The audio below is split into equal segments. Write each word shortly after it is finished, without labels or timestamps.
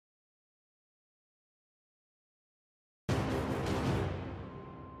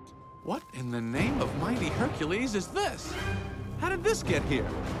What in the name of mighty Hercules is this? How did this get here?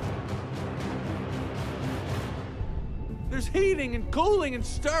 There's heating and cooling and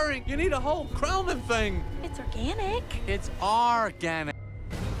stirring. You need a whole crowning thing. It's organic. It's organic.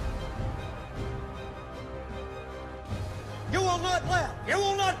 You will not laugh. You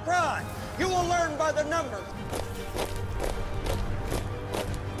will not cry. You will learn by the numbers.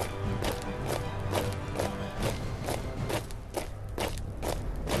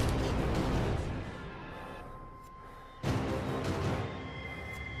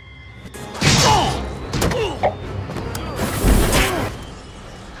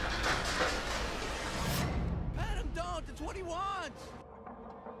 Pat him, don't. It's what he wants.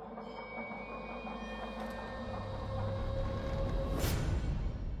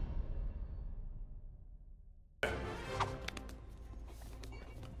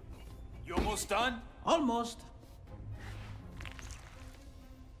 You almost done? Almost.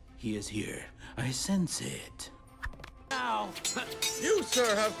 He is here. I sense it. Now, you,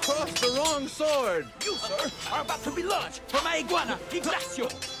 sir, have crossed the wrong sword. You, sir, are about to be launched for my iguana, Ignacio.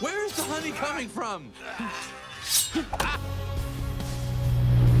 Where's the honey coming from?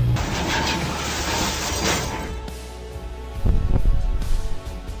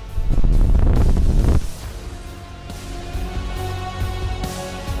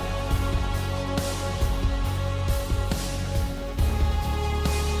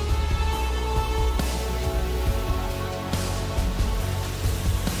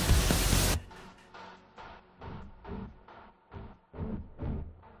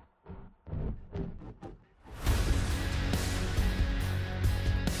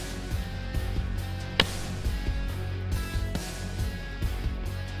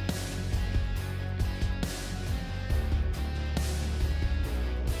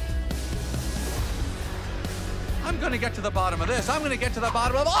 I'm gonna get to the bottom of this. I'm gonna get to the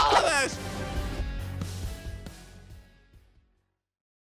bottom of all of this.